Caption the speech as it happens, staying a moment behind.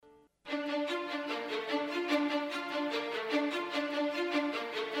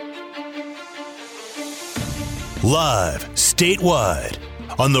Live, statewide,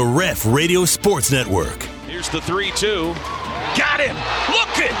 on the Ref Radio Sports Network. Here's the 3-2. Got him!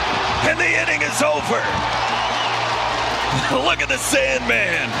 Looking! And the inning is over! Look at the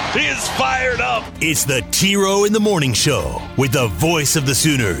Sandman! He is fired up! It's the T-Row in the Morning Show with the voice of the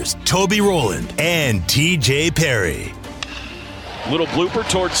Sooners, Toby Rowland and TJ Perry. Little blooper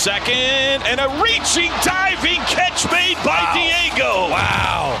towards second, and a reaching, diving catch made by Diego.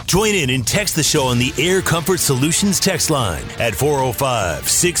 Wow. Join in and text the show on the Air Comfort Solutions text line at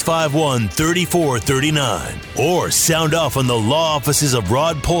 405-651-3439. Or sound off on the law offices of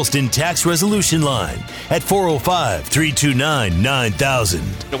Rod Polston Tax Resolution line at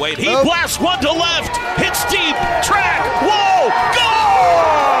 405-329-9000. Wait, he blasts one to left, hits deep, track, whoa,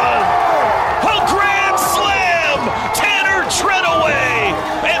 gone! A grand slam! Tanner Treadaway,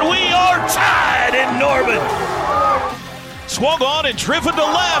 and we are tied in Norman. Swung on and driven to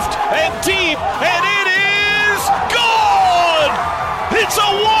left and deep, and it is gone! It's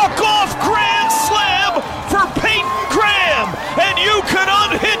a walk-off grand slam for Peyton Graham, and you can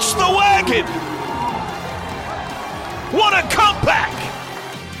unhitch the wagon. What a comeback!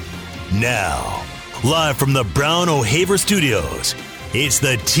 Now, live from the Brown O'Haver Studios, it's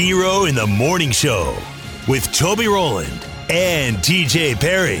the T-Row in the Morning Show with Toby Rowland and TJ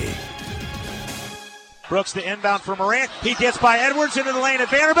Perry. Brooks the inbound for Morant. He gets by Edwards into the lane at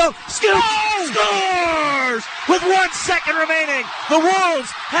Vanderbilt. Scoops! Scores! With 1 second remaining. The Wolves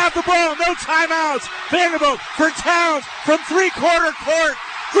have the ball. No timeouts. Vanderbilt for Towns from three-quarter court.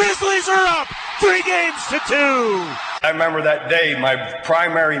 Grizzlies are up 3-2. I remember that day, my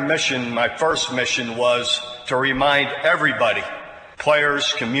primary mission, my first mission was to remind everybody,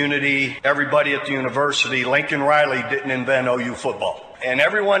 players, community, everybody at the university, Lincoln Riley didn't invent OU football. And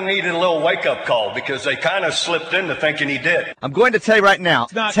everyone needed a little wake-up call because they kind of slipped into thinking he did. I'm going to tell you right now,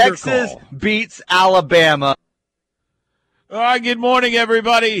 Texas beats Alabama. All right, good morning,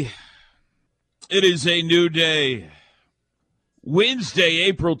 everybody. It is a new day. Wednesday,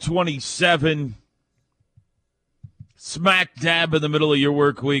 April 27, smack dab in the middle of your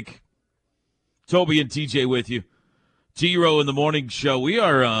work week. Toby and TJ with you. T-Row in the Morning Show. We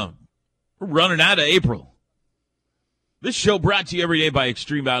are running out of April. This show brought to you every day by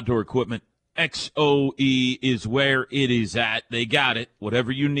Extreme Outdoor Equipment. XOE is where it is at. They got it.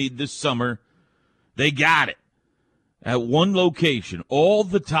 Whatever you need this summer, they got it. At one location. All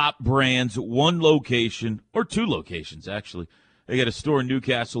the top brands, one location, or two locations, actually. They got a store in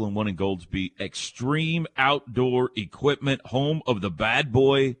Newcastle and one in Goldsby. Extreme Outdoor Equipment, home of the bad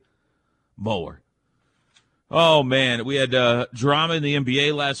boy mower. Oh, man, we had drama in the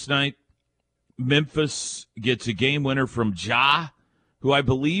NBA last night. Memphis gets a game winner from Ja, who I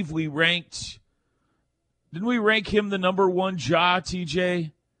believe we ranked. Didn't we rank him the number one Ja,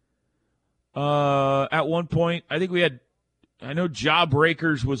 TJ? At one point, I think we had, I know Ja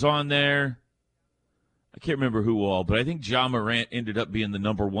Breakers was on there. I can't remember who all, but I think Ja Morant ended up being the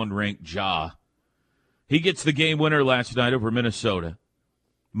number one ranked Ja. He gets the game winner last night over Minnesota.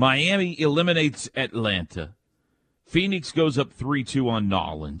 Miami eliminates Atlanta. Phoenix goes up 3-2 on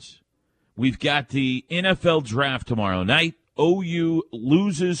Nolans. We've got the NFL draft tomorrow night. OU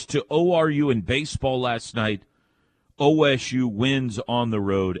loses to ORU in baseball last night. OSU wins on the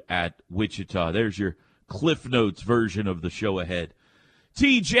road at Wichita. There's your Cliff Notes version of the show ahead.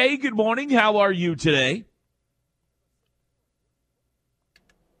 TJ, good morning. How are you today?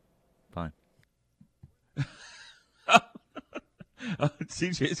 Fine.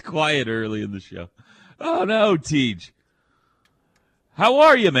 TJ's quiet early in the show. Oh, no, TJ. How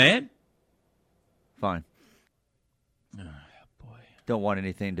are you, man? Fine. Oh, boy. Don't want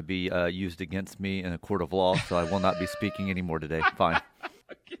anything to be used against me in a court of law, so I will not be speaking anymore today. Fine.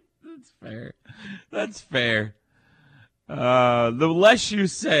 That's fair. That's fair. The less you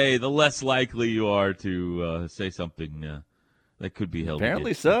say, the less likely you are to say something that could be held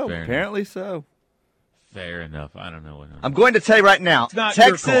Apparently against you. so. Fair Apparently enough. so. Fair enough. I don't know. I'm going to tell you right now, not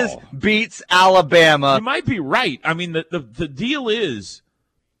your Texas call. beats Alabama. You might be right. I mean, the deal is,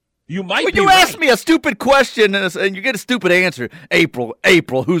 you might When be you right. ask me a stupid question and you get a stupid answer, April,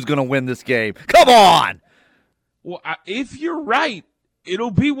 who's going to win this game? Come on! Well, if you're right, it'll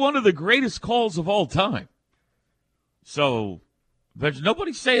be one of the greatest calls of all time. So, there's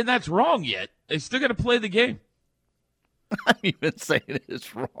nobody saying that's wrong yet. They still got to play the game. I'm even saying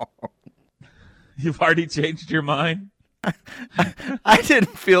it's wrong. You've already changed your mind? I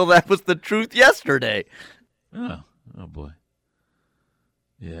didn't feel that was the truth yesterday. Oh boy.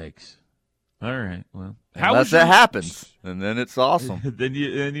 Yikes. All right. Well, Unless that happens, and then it's awesome. then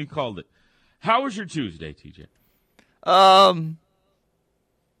you called it. How was your Tuesday, TJ?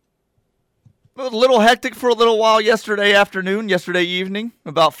 A little hectic for a little while yesterday evening,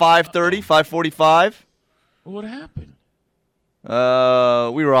 about 5:30, 5:45. What happened? We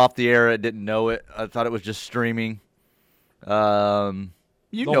were off the air. I didn't know it. I thought it was just streaming. You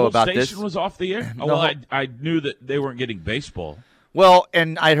know about this. The station was off the air? I knew that they weren't getting baseball. Well,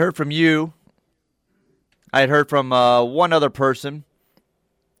 and I'd heard from you. I had heard from one other person.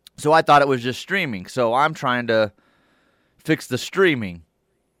 So I thought it was just streaming. So I'm trying to fix the streaming.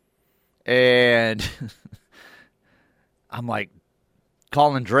 And I'm like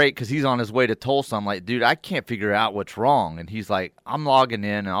calling Drake because he's on his way to Tulsa. I'm like, dude, I can't figure out what's wrong. And he's like, I'm logging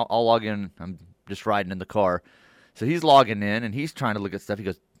in. And I'll log in. I'm just riding in the car. So he's logging in and he's trying to look at stuff. He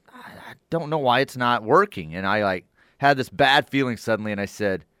goes, I don't know why it's not working. And I had this bad feeling suddenly. And I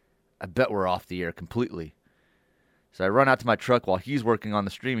said, I bet we're off the air completely. So I run out to my truck while he's working on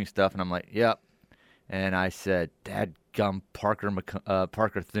the streaming stuff. And I'm like, yep. And I said, dadgum Parker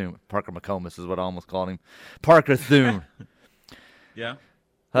Thune. Parker McComas is what I almost called him. Parker Thune. Yeah.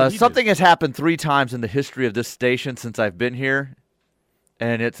 Something has happened 3 times in the history of this station since I've been here.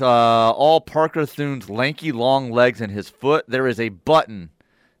 And it's all Parker Thune's lanky, long legs and his foot. There is a button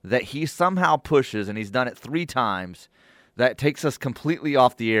that he somehow pushes, and he's done it 3 times, that takes us completely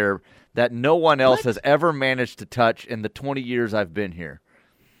off the air, that no one else has ever managed to touch in the 20 years I've been here.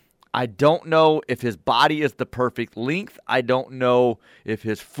 I don't know if his body is the perfect length. I don't know if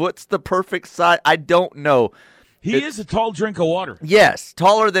his foot's the perfect size. I don't know. He is a tall drink of water. Yes,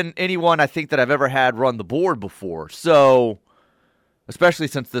 taller than anyone I think that I've ever had run the board before. So, especially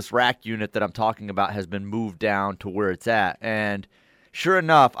since this rack unit that I'm talking about has been moved down to where it's at. And sure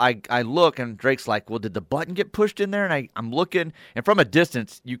enough, I look, and Drake's like, well, did the button get pushed in there? And I'm looking, and from a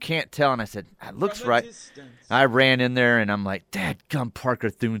distance, you can't tell. And I said, it looks right. I ran in there, and I'm like, dadgum Parker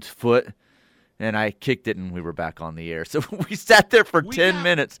Thune's foot. And I kicked it, and we were back on the air. So we sat there for 10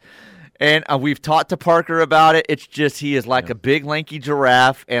 minutes, and we've talked to Parker about it. It's just he is like a big, lanky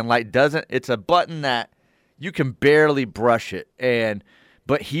giraffe, and it's a button that you can barely brush it.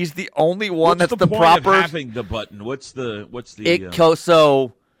 But he's the only one that's the proper. Of having the button? What's the?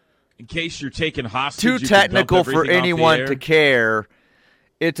 So, in case you're taking hostage, too technical for anyone to care.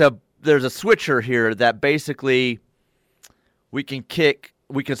 There's a switcher here that basically we can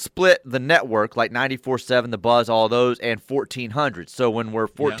split the network like 94.7, the Buzz, all those, and 1400. So when we're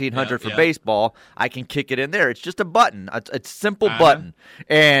 1400 for baseball, I can kick it in there. It's just a button. It's a simple button,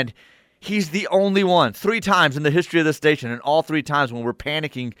 and he's the only one 3 times in the history of the station, and all 3 times when we're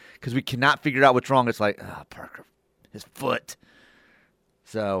panicking because we cannot figure out what's wrong, it's like, Parker, his foot.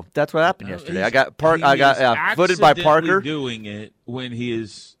 So that's what happened yesterday. I got footed by Parker. Doing it when he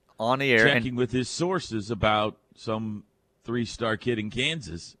is on the air, checking with his sources about some 3-star kid in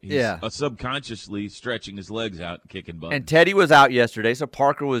Kansas. He's subconsciously stretching his legs out and kicking buttons. And Teddy was out yesterday, so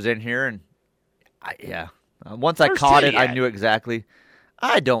Parker was in here, and once I caught it, I knew exactly.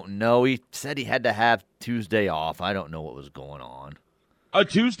 I don't know. He said he had to have Tuesday off. I don't know what was going on. A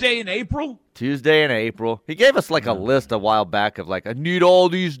Tuesday in April? Tuesday in April. He gave us a list a while back of I need all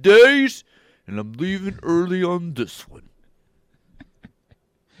these days, and I'm leaving early on this one.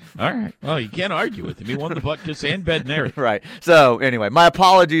 All right. Well, you can't argue with him. He won the Butkus and Bednarik. Right. So, anyway, my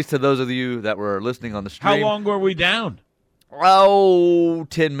apologies to those of you that were listening on the stream. How long were we down?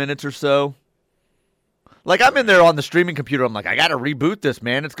 10 minutes or so. I'm in there on the streaming computer. I'm like, I got to reboot this,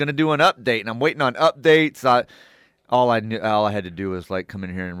 man. It's going to do an update, and I'm waiting on updates. All I had to do was come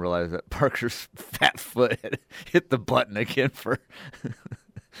in here and realize that Parker's fat foot had hit the button again for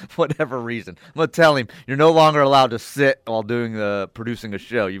whatever reason. I'm going to tell him, you're no longer allowed to sit while producing a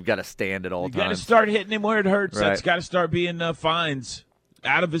show. You've got to stand at all times. You got to start hitting him where it hurts. Right. That's got to start being fines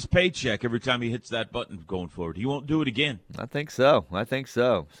out of his paycheck every time he hits that button going forward. He won't do it again. I think so.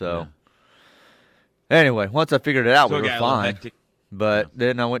 So. Yeah. Anyway, once I figured it out, we were fine. But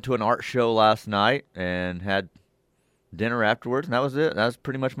then I went to an art show last night and had dinner afterwards, and that was it. That was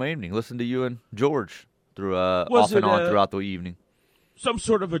pretty much my evening. Listened to you and George off and on throughout the evening. Some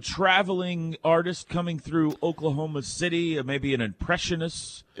sort of a traveling artist coming through Oklahoma City, maybe an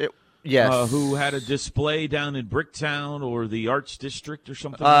impressionist? Yes. Who had a display down in Bricktown or the Arts District or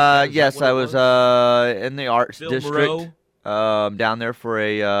something? Yes, I was in the Arts District. Moreau? Down there for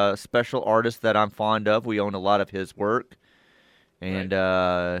a special artist that I'm fond of. We own a lot of his work. And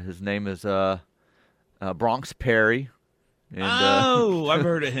his name is Bronx Perry. And, I've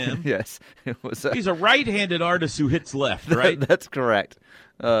heard of him. Yes. He's a right-handed artist who hits left, right? That's correct.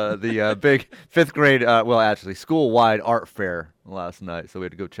 The big 5th grade, school-wide art fair last night. So we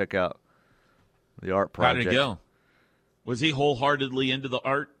had to go check out the art project. How did it go? Was he wholeheartedly into the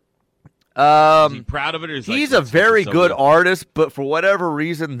art? Is he proud of it? Or he's a very good artist, but for whatever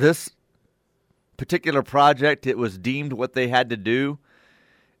reason, this particular project, it was deemed what they had to do.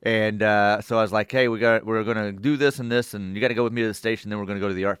 And so I was like, hey, we're going to do this, and you got to go with me to the station, then we're going to go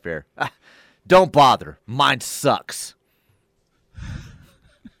to the art fair. Don't bother. Mine sucks.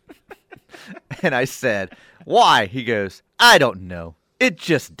 And I said, why? He goes, I don't know. It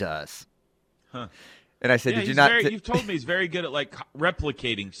just does. Huh. And I said, did you not? You've told me he's very good at like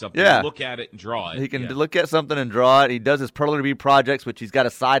replicating something. Yeah. Look at it and draw it. He can look at something and draw it. He does his Perler Bee projects, which he's got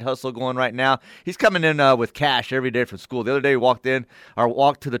a side hustle going right now. He's coming in with cash every day from school. The other day he walked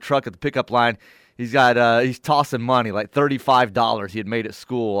to the truck at the pickup line. He's tossing money, like $35 he had made at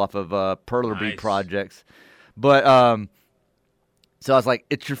school off of Perler Bee projects. But so I was like,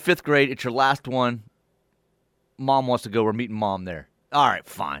 it's your 5th grade. It's your last one. Mom wants to go. We're meeting Mom there. All right,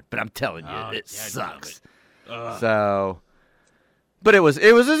 fine. But I'm telling you, it sucks. So, but it was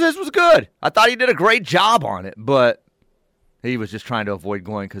good. I thought he did a great job on it, but he was just trying to avoid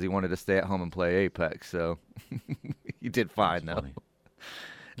going because he wanted to stay at home and play Apex. So he did fine, though.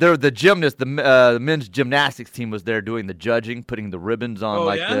 The men's gymnastics team was there doing the judging, putting the ribbons on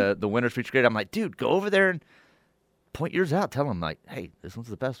the winners for each grade. I'm like, dude, go over there and point yours out. Tell them, like, hey, this one's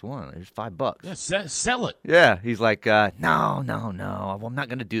the best one. There's $5. Yeah, sell it. Yeah. He's like, no. I'm not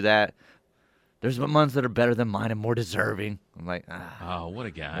going to do that. There's ones that are better than mine and more deserving. I'm like, oh, what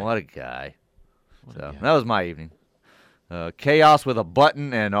a guy. What a guy. That was my evening. Chaos with a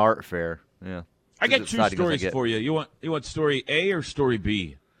button and art fair. Yeah. I got 2 stories for you. You want story A or story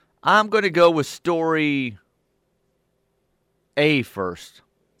B? I'm going to go with story A first.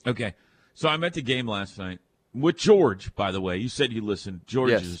 Okay. So I'm at the game last night with George, by the way. You said you listened.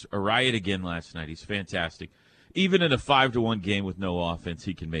 George is a riot again last night. He's fantastic. Even in a 5-1 game with no offense,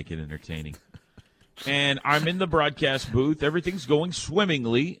 he can make it entertaining. And I'm in the broadcast booth. Everything's going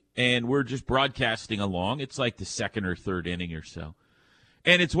swimmingly, and we're just broadcasting along. It's like the 2nd or 3rd inning or so.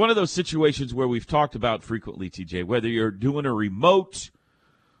 And it's one of those situations where we've talked about frequently, TJ, whether you're doing a remote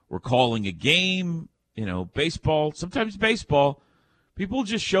or calling a game, baseball, sometimes baseball, people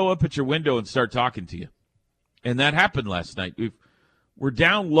just show up at your window and start talking to you. And that happened last night. We're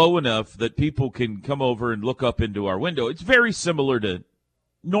down low enough that people can come over and look up into our window. It's very similar to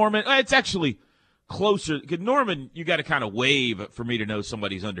Norman. It's actually closer. Norman, you got to kind of wave for me to know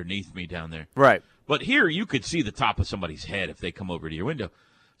somebody's underneath me down there. Right. But here you could see the top of somebody's head if they come over to your window.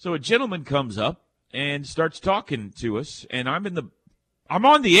 So a gentleman comes up and starts talking to us, and I'm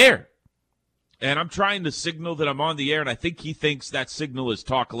on the air. And I'm trying to signal that I'm on the air, and I think he thinks that signal is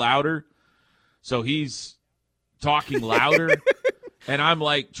talk louder. So he's talking louder. And I'm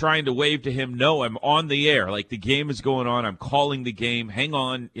like trying to wave to him, no, I'm on the air. Like the game is going on. I'm calling the game. Hang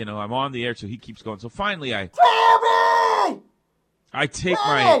on. I'm on the air. So he keeps going. So finally I take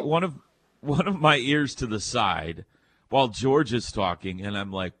one of my ears to the side while George is talking. And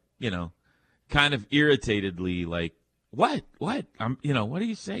I'm like, kind of irritatedly like, what? What are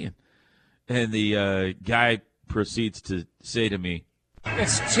you saying? And the guy proceeds to say to me,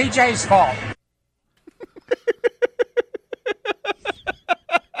 it's TJ's fault.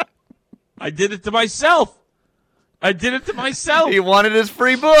 I did it to myself. He wanted his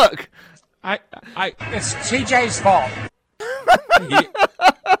free book. It's TJ's fault.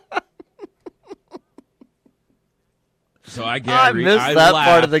 So I missed that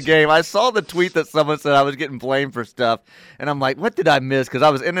part of the game. I saw the tweet that someone said I was getting blamed for stuff, and I'm like, what did I miss? Because I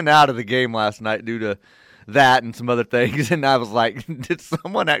was in and out of the game last night due to that and some other things, and I was like, did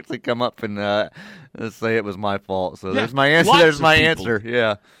someone actually come up and say it was my fault? So there's my answer. There's my answer.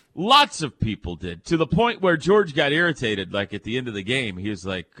 Yeah. Lots of people did, to the point where George got irritated, like at the end of the game. He was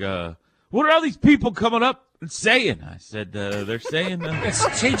like, what are all these people coming up and saying? I said, they're saying... it's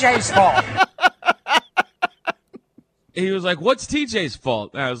TJ's fault. He was like, what's TJ's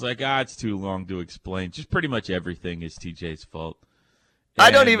fault? And I was like, it's too long to explain. Just pretty much everything is TJ's fault. And,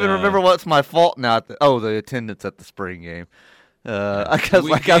 I don't even remember what's my fault now. The attendance at the spring game.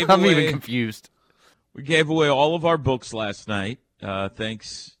 I'm even confused. We gave away all of our books last night.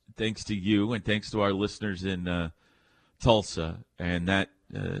 Thanks to you and thanks to our listeners in Tulsa and that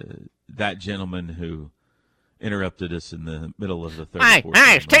gentleman who interrupted us in the middle of the third quarter.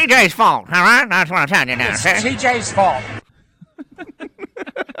 Hey, it's TJ's fault, all right? That's what I'm telling you now. It's TJ's fault.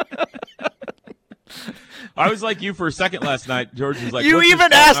 I was like you for a second last night. George was like, you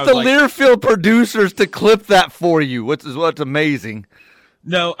even asked the Learfield producers to clip that for you, what's amazing.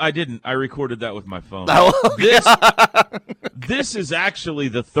 No, I didn't. I recorded that with my phone. Oh, this is actually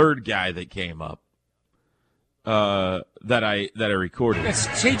the third guy that came up that I recorded. It's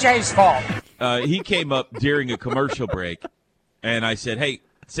TJ's fault. He came up during a commercial break, and I said, hey,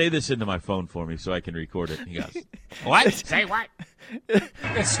 say this into my phone for me so I can record it. He goes, what? Say what?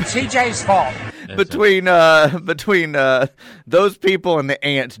 It's TJ's fault. Between those people and the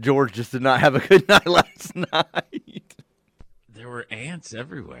ants, George just did not have a good night last night. There were ants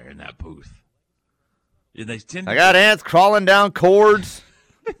everywhere in that booth. And they I got ants crawling down cords.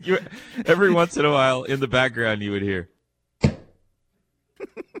 Every once in a while, in the background, you would hear.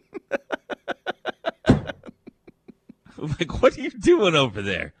 I'm like, what are you doing over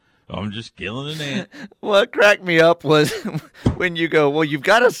there? Oh, I'm just killing an ant. What cracked me up was when you go, well, you've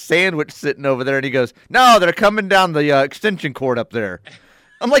got a sandwich sitting over there, and he goes, no, they're coming down the extension cord up there.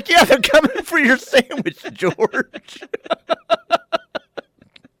 I'm like, yeah, they're coming for your sandwich, George.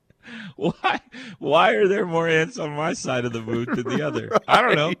 Why are there more ants on my side of the booth than the other? Right. I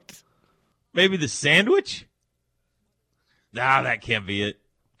don't know. Maybe the sandwich? Nah, that can't be it.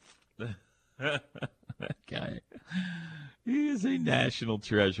 That guy. He is a national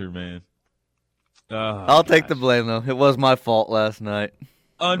treasure, man. Oh, I'll take the blame, though. It was my fault last night.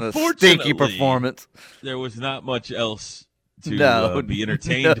 Unfortunately, stinky performance. There was not much else to be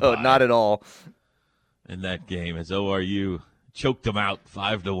entertained by. No, not at all. In that game, as ORU choked them out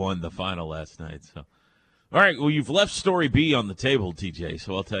 5-1 the final last night. So, all right. Well, you've left story B on the table, TJ.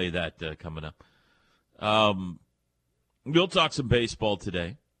 So I'll tell you that coming up. We'll talk some baseball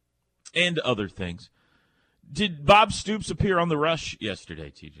today and other things. Did Bob Stoops appear on the Rush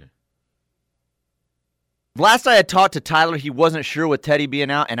yesterday, TJ? Last I had talked to Tyler, he wasn't sure with Teddy being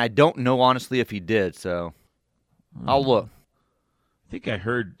out, and I don't know honestly if he did. So I'll look. I think I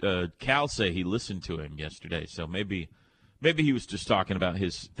heard Cal say he listened to him yesterday. So maybe he was just talking about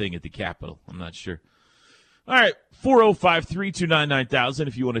his thing at the Capitol. I'm not sure. All right, 405-329-9000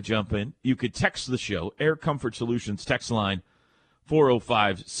 if you want to jump in. You could text the show, Air Comfort Solutions text line,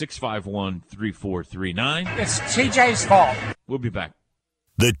 405-651-3439. It's TJ's fault. We'll be back.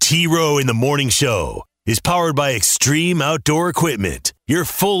 The T-Row in the Morning Show is powered by Extreme Outdoor Equipment, your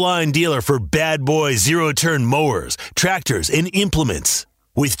full-line dealer for bad boy zero-turn mowers, tractors, and implements.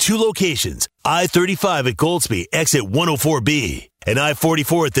 With 2 locations, I-35 at Goldsby, exit 104B, and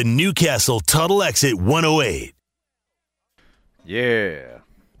I-44 at the Newcastle Tuttle exit 108. Yeah.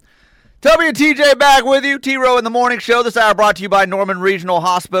 Toby and TJ back with you. T-Row in the Morning Show. This hour brought to you by Norman Regional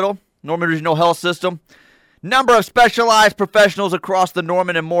Hospital, Norman Regional Health System. Number of specialized professionals across the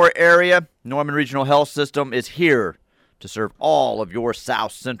Norman and Moore area. Norman Regional Health System is here to serve all of your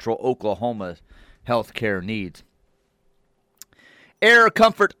South Central Oklahoma healthcare needs. Air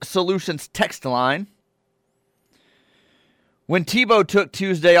Comfort Solutions text line. When Tebow took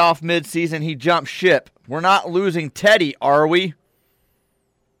Tuesday off midseason, he jumped ship. We're not losing Teddy, are we?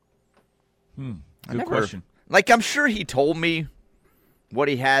 Good question. I'm sure he told me what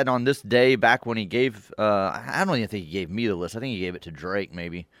he had on this day back when he gave, I don't even think he gave me the list. I think he gave it to Drake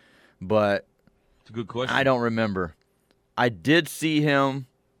maybe. But it's a good question. I don't remember. I did see him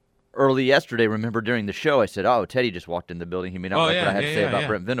early yesterday, remember, during the show. I said, oh, Teddy just walked in the building. He may not like what I had to say about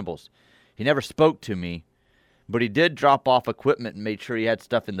Brent Venables. He never spoke to me, but he did drop off equipment and made sure he had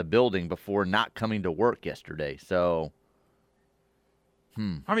stuff in the building before not coming to work yesterday. So,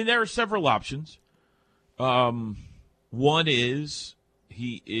 I mean, there are several options. One is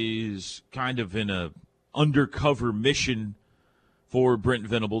he is kind of in a undercover mission for Brent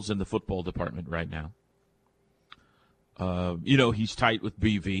Venables in the football department right now. He's tight with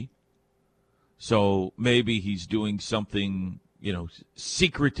BV. So maybe he's doing something,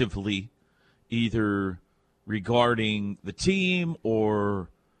 secretively, either regarding the team or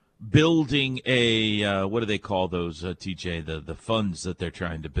building a, what do they call those, TJ, the funds that they're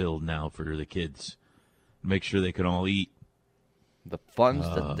trying to build now for the kids. Make sure they can all eat. The funds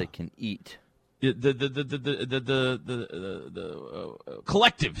that they can eat. The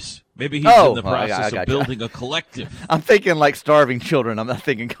collectives. Maybe he's in the process of building a collective. I'm thinking like starving children. I'm not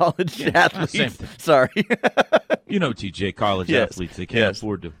thinking college athletes. Sorry. TJ, college athletes, they can't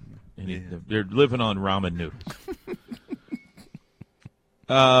afford to. They're living on ramen noodles.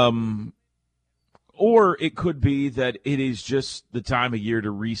 Or it could be that it is just the time of year to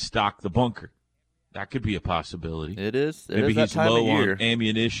restock the bunker. That could be a possibility. It is. Maybe he's low on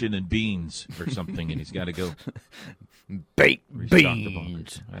ammunition and beans or something, and he's got to go bake restock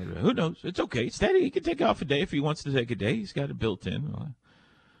beans. the bunker. Who knows? It's okay. It's steady. He can take off a day if he wants to take a day. He's got it built in.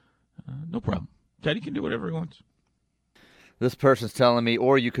 No problem. Teddy can do whatever he wants. This person's telling me,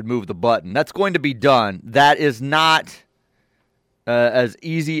 or you could move the button. That's going to be done. That is not as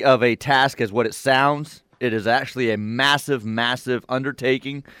easy of a task as what it sounds. It is actually a massive, massive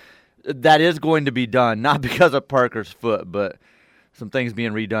undertaking. That is going to be done, not because of Parker's foot, but some things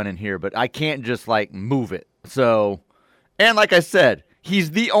being redone in here. But I can't just, move it. So, and like I said,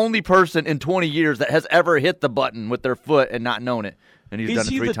 He's the only person in 20 years that has ever hit the button with their foot and not known it, and he's done it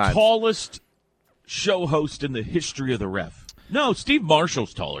 3 times. Is he the tallest show host in the history of the Ref? No, Steve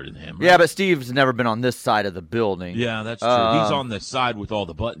Marshall's taller than him. Right? Yeah, but Steve's never been on this side of the building. Yeah, that's true. He's on the side with all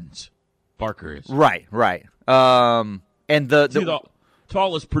the buttons. Parker is. Right. And the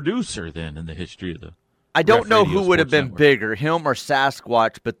tallest producer then in the history of the. I don't know who would have been bigger, him or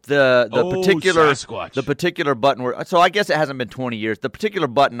Sasquatch, but the particular button. So I guess it hasn't been 20 years. The particular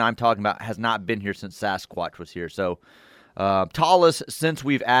button I'm talking about has not been here since Sasquatch was here. So tallest since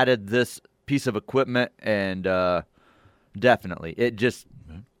we've added this piece of equipment, and definitely it just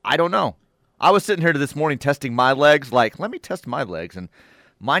I don't know. I was sitting here this morning testing my legs. Like, let me test my legs, and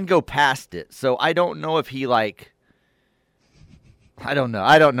mine go past it. So I don't know if he I don't know.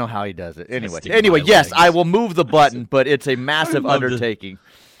 I don't know how he does it. Anyway, yes, I will move the button, but it's a massive undertaking.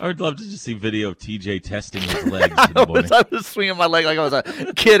 I would love to just see video of TJ testing his legs. I was swinging my leg like I was a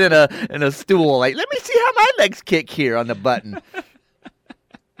kid in a stool. Like, let me see how my legs kick here on the button.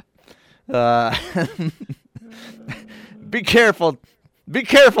 Be careful. Be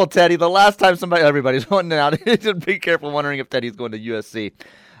careful, Teddy. The last time everybody's wanting out, just be careful wondering if Teddy's going to USC.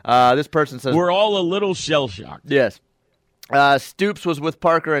 This person says, we're all a little shell-shocked. Yes. Stoops was with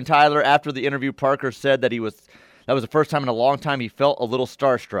Parker and Tyler. After the interview, Parker said that that was the first time in a long time he felt a little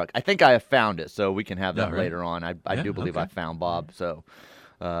starstruck. I think I have found it, so we can have that later on. I do believe I found Bob. So,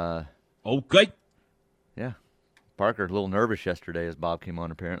 okay. Yeah. Parker, a little nervous yesterday as Bob came on,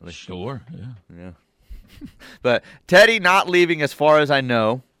 apparently. Sure, yeah. But Teddy not leaving as far as I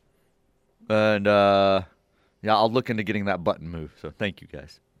know. And, I'll look into getting that button moved. So thank you,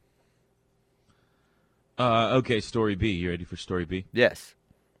 guys. Okay, Story B. You ready for Story B? Yes.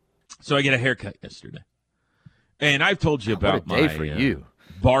 So I get a haircut yesterday. And I've told you about my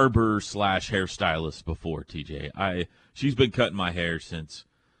barber/hairstylist before, TJ. She's been cutting my hair since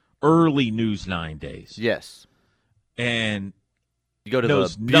early News 9 days. Yes. And you go to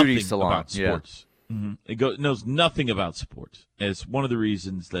the beauty salon. About sports. Yeah. Mm-hmm. It knows nothing about sports. And it's one of the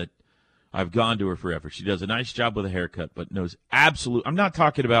reasons that I've gone to her forever. She does a nice job with a haircut, but knows I'm not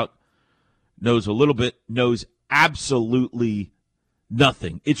talking about knows a little bit, knows absolutely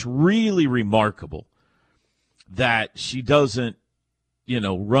nothing. It's really remarkable that she doesn't,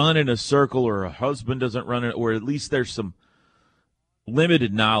 run in a circle, or her husband doesn't run it, or at least there's some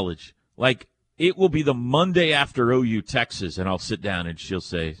limited knowledge. Like, it will be the Monday after OU Texas, and I'll sit down and she'll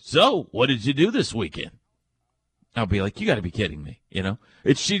say, so, what did you do this weekend? I'll be like, you got to be kidding me,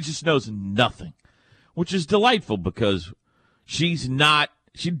 She just knows nothing, which is delightful because she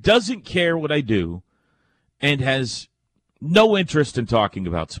doesn't care what I do and has no interest in talking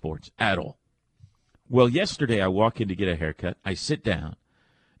about sports at all. Well, yesterday I walk in to get a haircut. I sit down,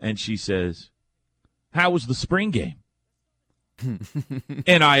 and she says, how was the spring game?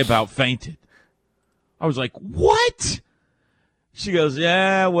 And I about fainted. I was like, what? She goes,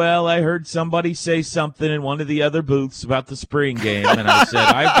 yeah, well, I heard somebody say something in one of the other booths about the spring game. And I said,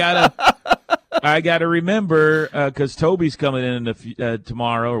 I got to remember, because Toby's coming in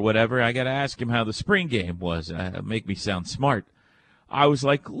tomorrow or whatever, I got to ask him how the spring game was. Make me sound smart. I was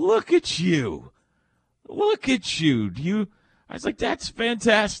like, look at you. Look at you. I was like, that's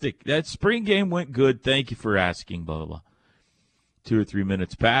fantastic. That spring game went good. Thank you for asking, blah, blah, blah. 2 or 3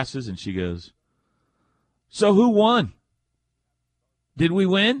 minutes passes, and she goes, so who won? Did we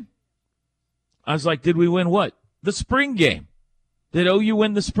win? I was like, did we win what? The spring game. Did OU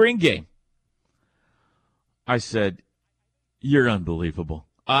win the spring game? I said, you're unbelievable.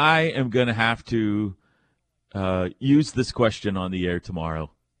 I am going to have to use this question on the air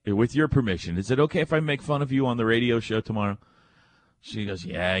tomorrow. With your permission. Is it okay if I make fun of you on the radio show tomorrow? She goes,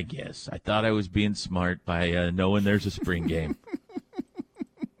 yeah, I guess. I thought I was being smart by knowing there's a spring game.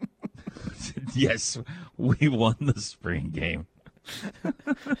 Yes, we won the spring game.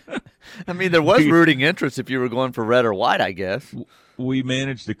 I mean, there was rooting interest if you were going for red or white, I guess. We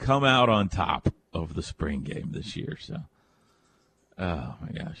managed to come out on top of the spring game this year. So, oh, my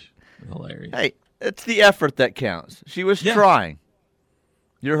gosh. Hilarious. Hey, it's the effort that counts. She was trying.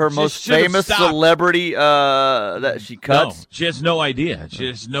 You're her most famous celebrity that she cuts? No, she has no idea. She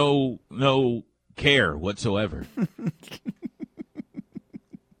has no care whatsoever.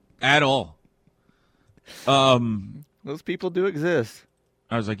 At all. Those people do exist.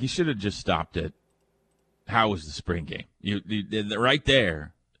 I was like, you should have just stopped it. How was the spring game? You right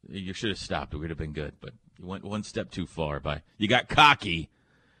there, you should have stopped. It would have been good. But you went one step too far. You got cocky,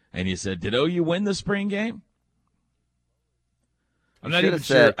 and you said, did OU win the spring game? I'm not even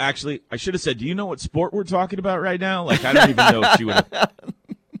sure. Actually, I should have said, do you know what sport we're talking about right now? Like, I don't even know if she would have.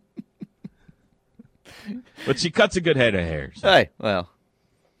 But she cuts a good head of hair. So. Hey, well,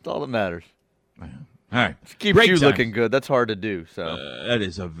 that's all that matters. All right. Keeps Great you times. looking good. That's hard to do. So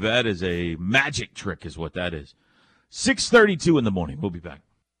that is a magic trick is what that is. 6:32 in the morning. We'll be back.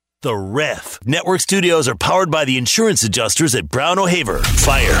 The Ref. Network studios are powered by the insurance adjusters at Brown O'Haver.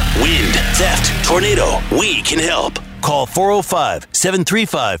 Fire, wind, theft, tornado. We can help. Call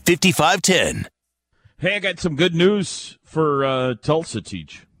 405-735-5510. Hey, I got some good news for Tulsa,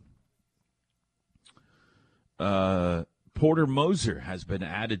 Teach. Porter Moser has been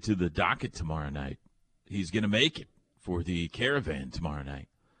added to the docket tomorrow night. He's going to make it for the Caravan tomorrow night.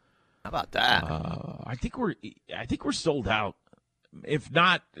 how about that? I think we're sold out. If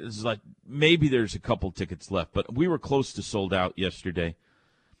not, it's like maybe there's a couple tickets left, but we were close to sold out yesterday.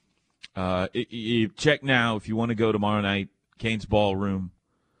 You check now if you want to go tomorrow night. Canes Ballroom.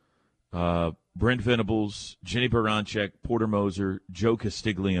 Brent Venables, Jenny Baranchek, Porter Moser, Joe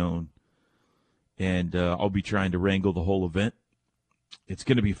Castiglione, and I'll be trying to wrangle the whole event. It's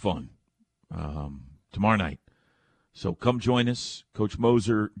going to be fun tomorrow night. So come join us. Coach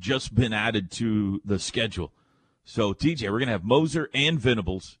Moser just been added to the schedule. So, TJ, we're going to have Moser and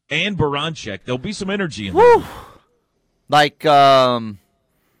Venables and Baranchek. There'll be some energy in there. Like,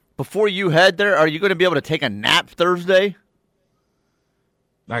 before you head there, are you going to be able to take a nap Thursday?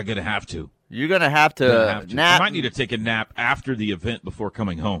 I'm going to have to. You're going to have to nap. I might need to take a nap after the event before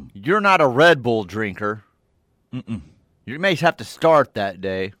coming home. You're not a Red Bull drinker. Mm-mm. You may have to start that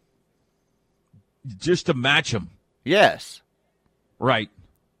day. Just to match them. Yes. Right.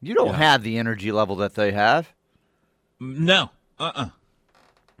 You don't have the energy level that they have. No.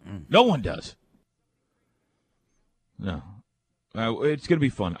 No one does. No. It's going to be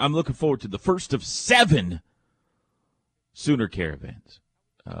fun. I'm looking forward to the first of 7 Sooner Caravans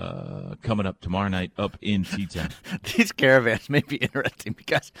coming up tomorrow night up in T-Town. These caravans may be interesting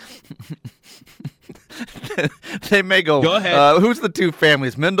because they may go ahead. Who's the two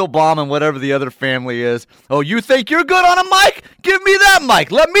families? Mendelbaum and whatever the other family is. Oh, you think you're good on a mic? Give me that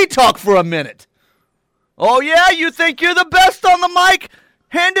mic. Let me talk for a minute. Oh, yeah? You think you're the best on the mic?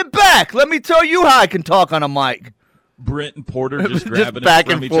 Hand it back. Let me tell you how I can talk on a mic. Brent and Porter just grabbing back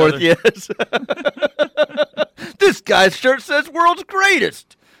it from and forth, each other. yes. This guy's shirt says world's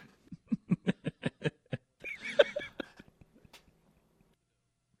greatest.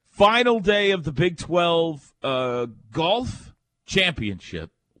 Final day of the Big 12 Golf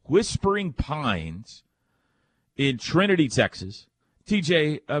Championship, Whispering Pines in Trinity, Texas.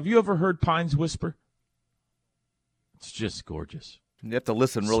 TJ, have you ever heard pines whisper? It's just gorgeous. You have to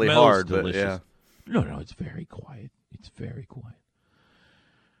listen really Smells hard, delicious. but yeah. No, it's very quiet. It's very quiet.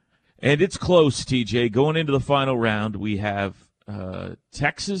 And it's close, TJ. Going into the final round, we have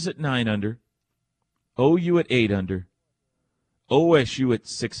Texas at 9 under, OU at 8 under, OSU at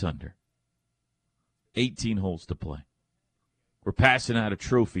 6 under. 18 holes to play. We're passing out a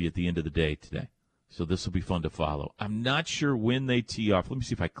trophy at the end of the day today. So this will be fun to follow. I'm not sure when they tee off. Let me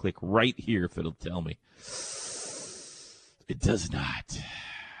see if I click right here if it'll tell me. It does not.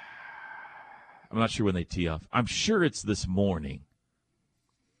 I'm not sure when they tee off. I'm sure it's this morning.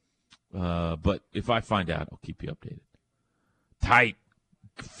 But if I find out, I'll keep you updated. Tight.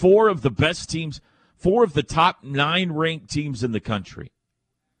 4 of the best teams, 4 of the top 9 ranked teams in the country.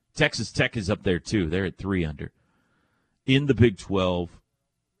 Texas Tech is up there, too. They're at 3 under. In the Big 12.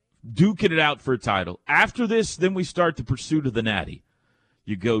 Duking it out for a title. After this, then we start the pursuit of the Natty.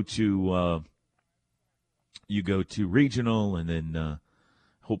 You go to regional, and then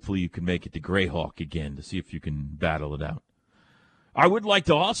hopefully you can make it to Greyhawk again to see if you can battle it out. I would like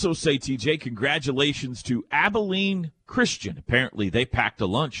to also say, TJ, congratulations to Abilene Christian. Apparently they packed a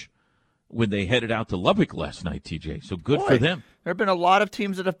lunch when they headed out to Lubbock last night, TJ. So good for them. There have been a lot of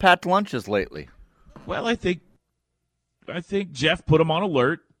teams that have packed lunches lately. Well, I think Jeff put them on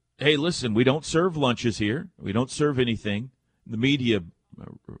alert. Hey, listen, we don't serve lunches here. We don't serve anything in the media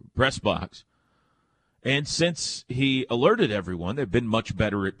press box. And since he alerted everyone, they've been much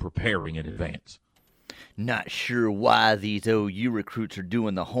better at preparing in advance. Not sure why these OU recruits are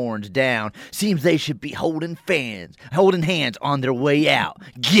doing the horns down. Seems they should be holding hands on their way out.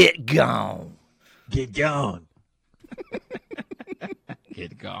 Get gone. Get gone.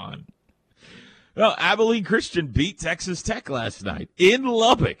 Get gone. Well, Abilene Christian beat Texas Tech last night in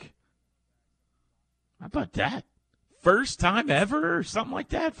Lubbock. How about that? First time ever or something like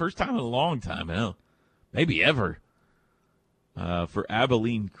that? First time in a long time. Hell, maybe ever for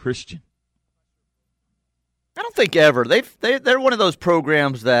Abilene Christian. I don't think ever. They're one of those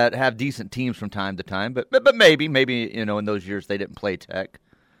programs that have decent teams from time to time, but maybe in those years they didn't play Tech.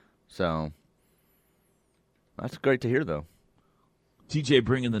 So that's great to hear, though. TJ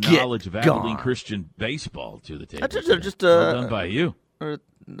bringing the knowledge of Abilene Christian baseball to the table. Well done by you.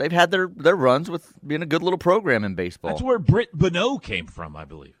 They've had their runs with being a good little program in baseball. That's where Britt Bonneau came from, I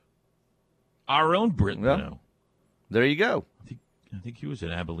believe. Our own Britt Bonneau. There you go. I think he was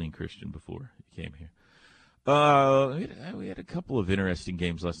an Abilene Christian before he came here. We had a couple of interesting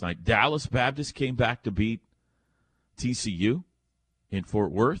games last night. Dallas Baptist came back to beat TCU in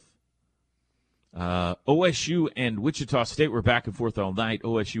Fort Worth. OSU and Wichita State were back and forth all night.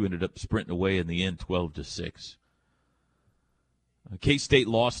 OSU ended up sprinting away in the end 12-6. K-State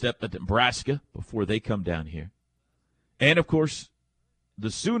lost at Nebraska before they come down here. And, of course,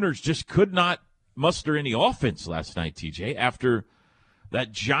 the Sooners just could not muster any offense last night, TJ, after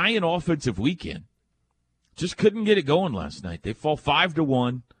that giant offensive weekend. Just couldn't get it going last night. They fall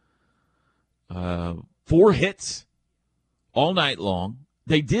 5-1. 4 hits all night long.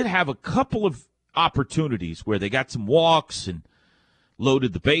 They did have a couple of opportunities where they got some walks and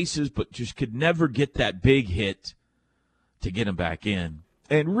loaded the bases, but just could never get that big hit to get them back in.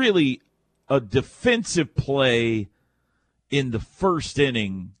 And really, a defensive play in the first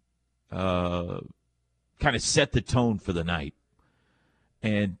inning kind of set the tone for the night.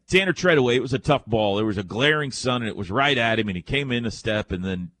 And Tanner Treadaway, it was a tough ball. There was a glaring sun, and it was right at him, and he came in a step and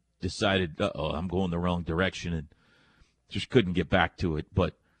then decided, I'm going the wrong direction, and just couldn't get back to it.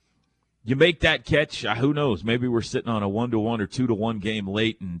 But you make that catch, who knows? Maybe we're sitting on a 1-1 or 2-1 game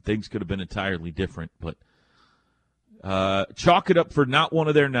late, and things could have been entirely different. But chalk it up for not one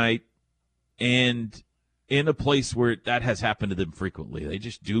of their night, and in a place where that has happened to them frequently. They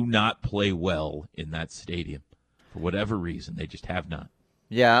just do not play well in that stadium. For whatever reason, they just have not.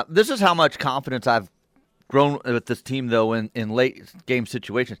 Yeah, this is how much confidence I've grown with this team, though, in late game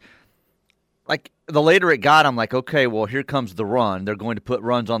situations. Like, the later it got, I'm like, okay, well, here comes the run. They're going to put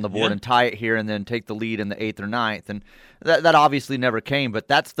runs on the board and tie it here and then take the lead in the 8th or 9th. And that obviously never came, but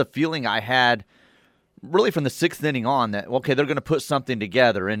that's the feeling I had really from the 6th inning on, that, okay, they're going to put something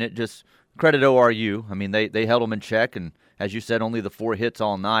together. And it just, credit ORU. I mean, they held them in check, and as you said, only the 4 hits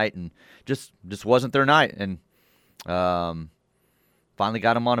all night, and just wasn't their night. And finally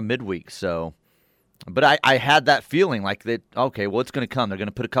got them on a midweek. So, but I had that feeling like that. Okay, well, it's going to come. They're going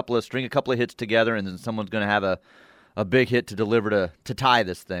to put a couple of hits together, and then someone's going to have a big hit to deliver to tie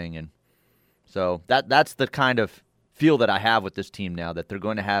this thing. And so that's the kind of feel that I have with this team now, that they're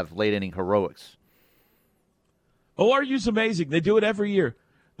going to have late inning heroics. ORU's amazing. They do it every year.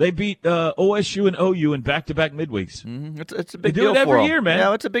 They beat OSU and OU in back-to-back midweeks. Mm-hmm. It's a big deal for them. They do it every year, man.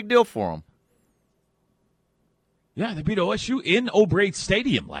 Yeah, it's a big deal for them. Yeah, they beat OSU in O'Brien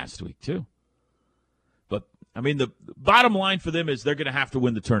Stadium last week, too. But, I mean, the bottom line for them is they're going to have to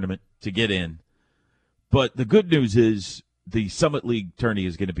win the tournament to get in. But the good news is the Summit League tourney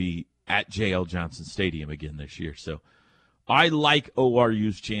is going to be at J.L. Johnson Stadium again this year. So I like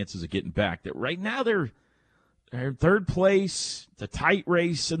ORU's chances of getting back. That right now they're in third place. It's a tight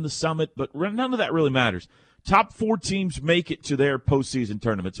race in the Summit, but none of that really matters. Top 4 teams make it to their postseason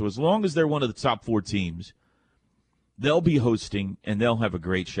tournament. So as long as they're one of the top 4 teams, they'll be hosting, and they'll have a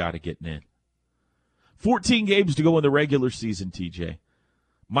great shot at getting in. 14 games to go in the regular season, TJ.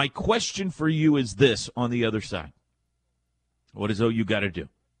 My question for you is this on the other side. What does OU got to do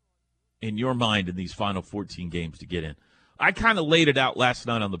in your mind in these final 14 games to get in? I kind of laid it out last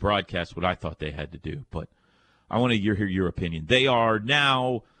night on the broadcast what I thought they had to do, but I want to hear your opinion. They are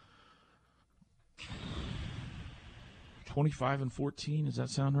now 25-14. Does that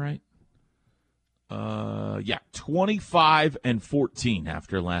sound right? 25-14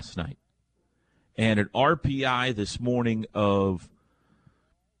 after last night. And an RPI this morning of,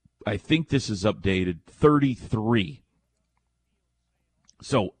 I think this is updated, 33.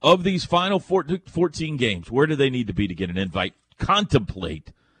 So of these final 14 games, where do they need to be to get an invite?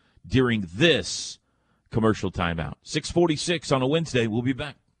 Contemplate during this commercial timeout. 6:46 on a Wednesday. We'll be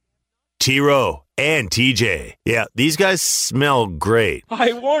back. T-Row and TJ. Yeah, these guys smell great.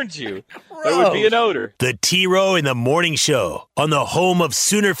 I warned you. There would be an odor. The T-Row in the Morning Show on the home of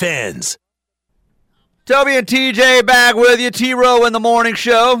Sooner fans. Toby and TJ back with you. T-Row in the Morning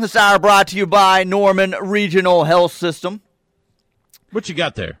Show. This hour brought to you by Norman Regional Health System. What you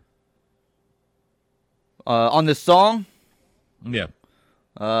got there? On this song? Yeah.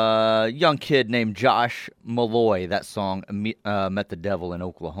 Young kid named Josh Malloy. That song, Met the Devil in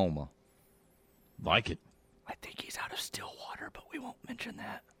Oklahoma. Like it. I think he's out of Stillwater, but we won't mention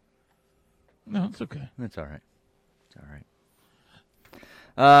that. No, it's okay. It's all right. It's all right.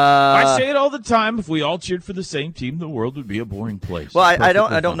 I say it all the time. If we all cheered for the same team, the world would be a boring place. Well, I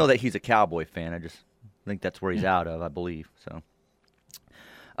don't know that he's a Cowboy fan. I just think that's where he's out of, I believe. So,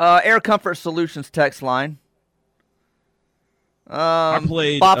 Air Comfort Solutions text line. I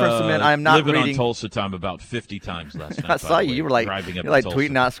played Bob from Cement. I am not Living reading on Tulsa Time about 50 times last night. I saw you. You were like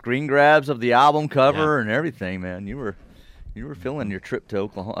tweeting out screen grabs of the album cover and everything, man. You were feeling your trip to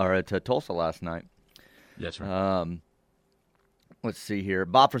Oklahoma or to Tulsa last night. That's right. Let's see here.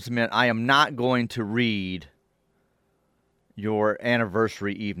 Bob from Cement. I am not going to read your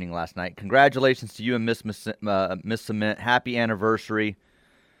anniversary evening last night. Congratulations to you and Miss Cement. Happy anniversary.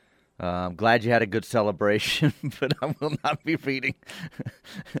 I'm glad you had a good celebration, but I will not be reading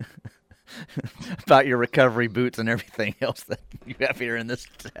about your recovery boots and everything else that you have here in this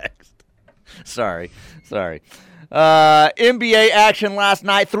text. Sorry. NBA action last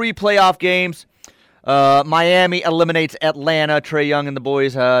night, 3 playoff games. Miami eliminates Atlanta. Trae Young and the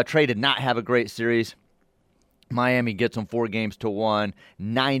boys. Trae did not have a great series. Miami gets them 4-1,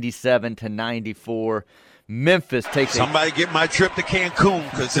 97-94. Memphis takes Somebody get my trip to Cancun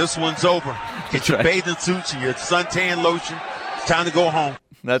because this one's over. Get your bathing suits and your suntan lotion. It's time to go home.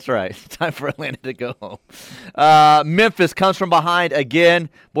 That's right. It's time for Atlanta to go home. Memphis comes from behind again.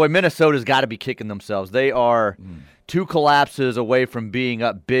 Boy, Minnesota's got to be kicking themselves. They are 2 collapses away from being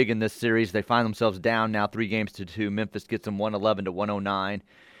up big in this series. They find themselves down now 3-2. Memphis gets them 111-109.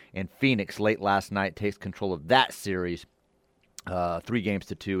 And Phoenix late last night takes control of that series.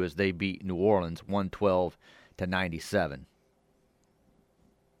 3-2 as they beat New Orleans 112-97.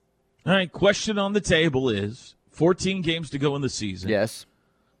 All right, question on the table is 14 games to go in the season. Yes.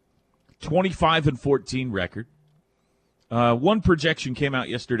 25-14 record. One projection came out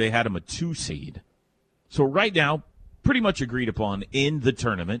yesterday, had them a 2 seed. So right now, pretty much agreed upon in the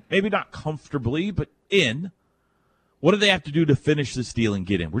tournament. Maybe not comfortably, but in. What do they have to do to finish this deal and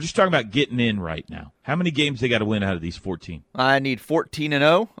get in? We're just talking about getting in right now. How many games they got to win out of these 14? I need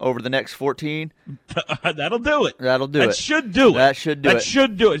 14-0 over the next 14. That'll do it. That should do it. That should do it. That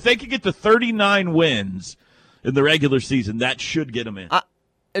should do it. If they could get to 39 wins in the regular season, that should get them in.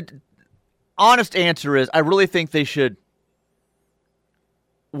 Honest answer is I really think they should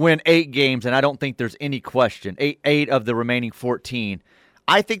win 8 games, and I don't think there's any question. 8 of the remaining 14.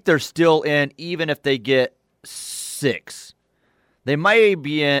 I think they're still in even if they get 6. They may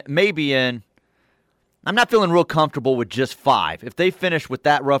be in. I'm not feeling real comfortable with just 5. If they finish with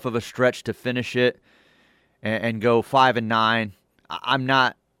that rough of a stretch to finish it and go 5-9, I'm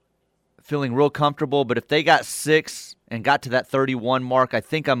not feeling real comfortable. But if they got 6 and got to that 31 mark, I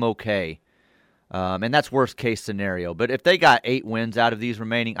think I'm okay. And that's worst case scenario. But if they got 8 wins out of these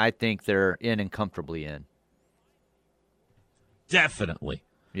remaining, I think they're in and comfortably in. Definitely.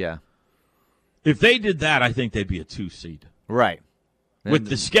 Yeah. If they did that, I think they'd be a 2 seed. Right. With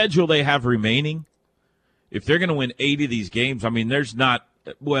the schedule they have remaining, if they're going to win 8 of these games, I mean, there's a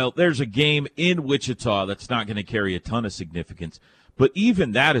game in Wichita that's not going to carry a ton of significance. But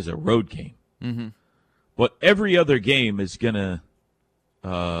even that is a road game. Mm-hmm. But every other game is going to,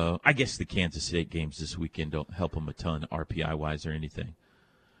 I guess the Kansas State games this weekend don't help them a ton RPI-wise or anything.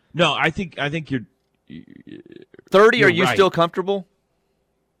 No, I think you're 30, you're are you right. still comfortable?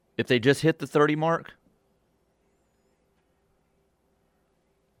 If they just hit the 30 mark?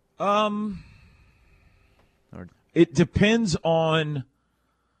 It depends on.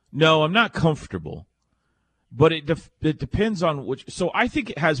 No, I'm not comfortable, but it depends on which. So I think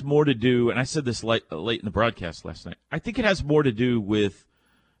it has more to do, and I said this late in the broadcast last night. I think it has more to do with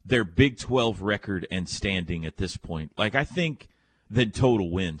their Big 12 record and standing at this point. Like I think than total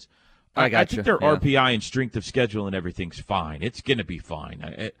wins. I think their RPI and strength of schedule and everything's fine. It's going to be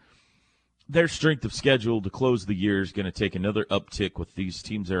fine. Their strength of schedule to close the year is going to take another uptick with these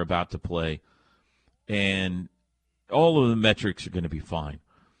teams they're about to play, and all of the metrics are going to be fine.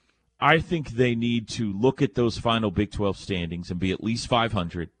 I think they need to look at those final Big 12 standings and be at least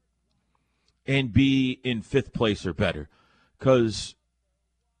 500 and be in 5th place or better, because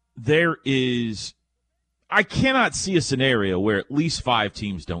I cannot see a scenario where at least 5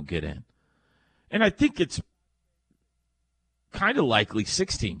 teams don't get in. And I think it's kind of likely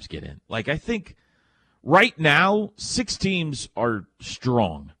 6 teams get in. Like, I think right now, 6 teams are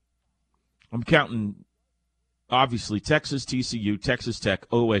strong. I'm counting, obviously, Texas, TCU, Texas Tech,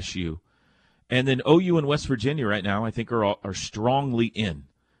 OSU. And then OU and West Virginia right now, I think, are strongly in.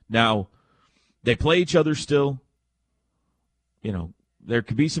 Now, they play each other still. You know, there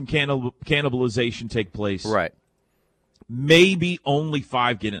could be some cannibalization take place. Right. Maybe only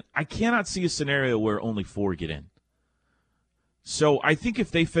 5 get in. I cannot see a scenario where only 4 get in. So I think if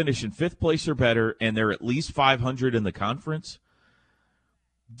they finish in 5th place or better and they're at least 500 in the conference,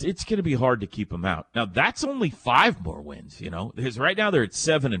 it's going to be hard to keep them out. Now, that's only 5 more wins, you know, because right now they're at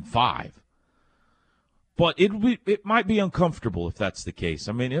 7-5. But it might be uncomfortable if that's the case.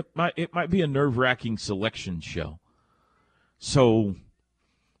 I mean, it might be a nerve-wracking selection show. So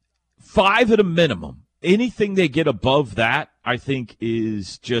 5 at a minimum. Anything they get above that, I think,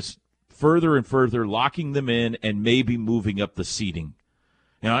 is just further and further locking them in and maybe moving up the seeding.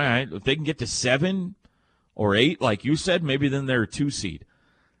 You know, all right, if they can get to 7 or 8, like you said, maybe then they're a 2 seed.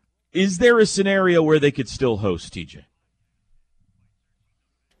 Is there a scenario where they could still host, TJ?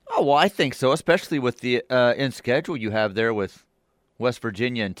 Oh, well, I think so, especially with the in schedule you have there with West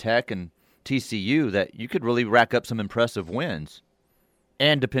Virginia and Tech and TCU, that you could really rack up some impressive wins.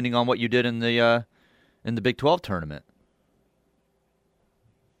 And depending on what you did in the Big 12 tournament.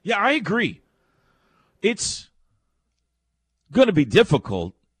 Yeah, I agree. It's going to be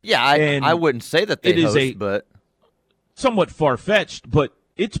difficult. Yeah, I wouldn't say that they host, but somewhat far-fetched, but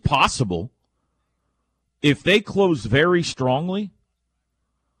it's possible if they close very strongly.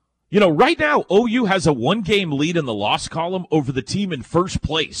 You know, right now, OU has a 1-game lead in the loss column over the team in first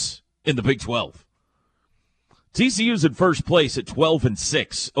place in the Big 12. TCU's in first place at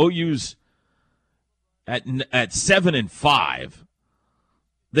 12-6. OU's at 7-5.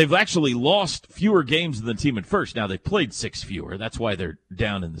 They've actually lost fewer games than the team in first. Now, they've played 6 fewer. That's why they're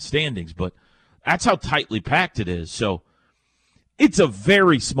down in the standings. But that's how tightly packed it is. So it's a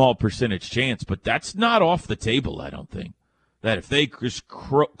very small percentage chance, but that's not off the table, I don't think. That if they just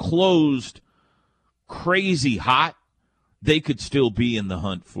closed crazy hot, they could still be in the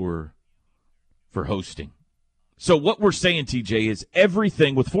hunt for hosting. So what we're saying, TJ, is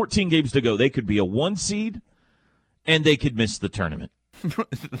everything with 14 games to go, they could be a 1 seed and they could miss the tournament.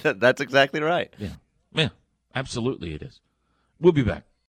 That's exactly right. Yeah, absolutely it is. We'll be back.